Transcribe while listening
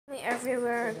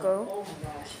Everywhere I go. Oh my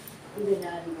gosh, we did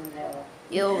not even know.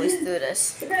 You always do this.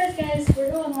 Surprise, guys,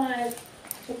 we're going live.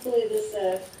 Hopefully this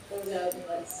goes out and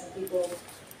lets some people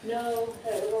know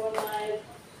that we're going live.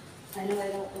 I know I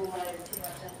don't go live too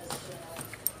much on this channel,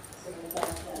 so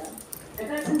I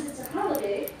thought since it's a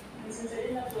holiday, and since I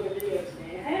didn't upload a video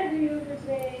today, I had a video for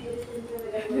today, I just didn't feel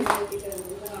like uploading it because it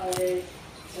was a holiday,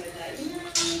 so I thought,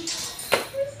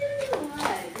 let's do it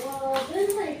live. Well, then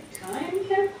like time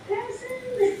kept passing.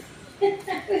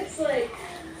 It's like,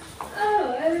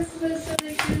 oh, I was supposed to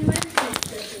like do my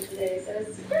session today, so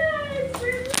surprise,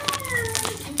 we're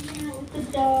live! Hanging out with the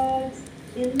dogs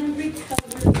in the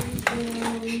recovery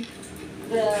room.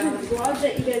 The vlog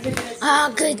that you guys are gonna see. Ah,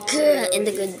 good girl in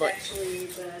the good boy. Actually,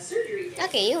 the surgery.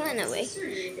 Okay, you went away.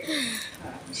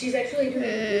 She's actually doing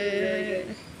really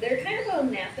good. They're kind of all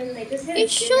napping. They just had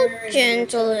It's so dinner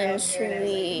gentle and I was like, you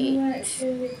know what? I sweet.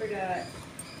 totally forgot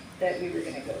that we were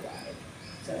gonna go live.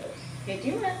 So, hey, do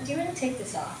you want to take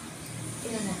this off? You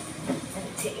don't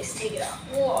have to take it off.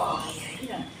 Whoa,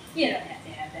 yeah, you don't have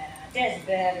to have that on. That's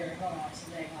better. Hold on, she's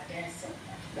like, oh, that's so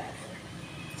much better.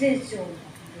 That's so much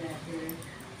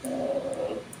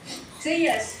better. So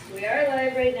yes, we are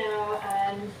live right now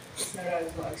on Snow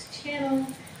Dog Vlogs channel.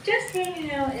 Just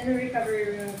hanging out in the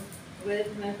recovery room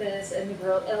with Memphis and the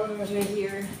girl Eleanor's right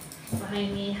here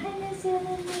behind me. Hi, Miss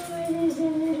Eleanor. There's a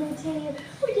little tail.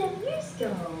 Where did yours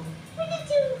go? Where did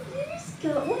yours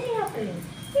go? What happened?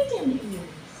 Where did yours?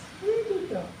 Where did he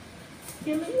go?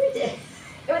 Where did?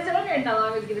 I was wondering how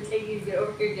long it was going to take you to get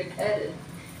over here and get petted.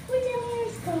 Where did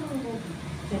yours go?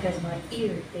 Because my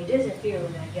ears, they disappear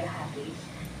when I get happy.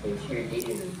 They sure do.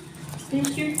 They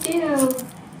sure do.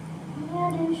 Yeah,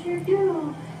 they sure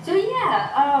do. So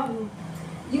yeah,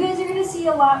 you guys are gonna see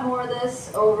a lot more of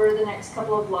this over the next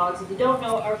couple of vlogs. If you don't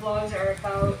know, our vlogs are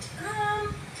about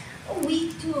a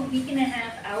week to a week and a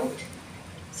half out.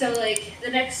 So like the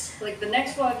next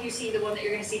vlog you see, the one that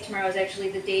you're gonna see tomorrow, is actually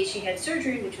the day she had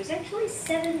surgery, which was actually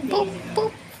 7 days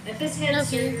ago. Memphis had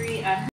surgery on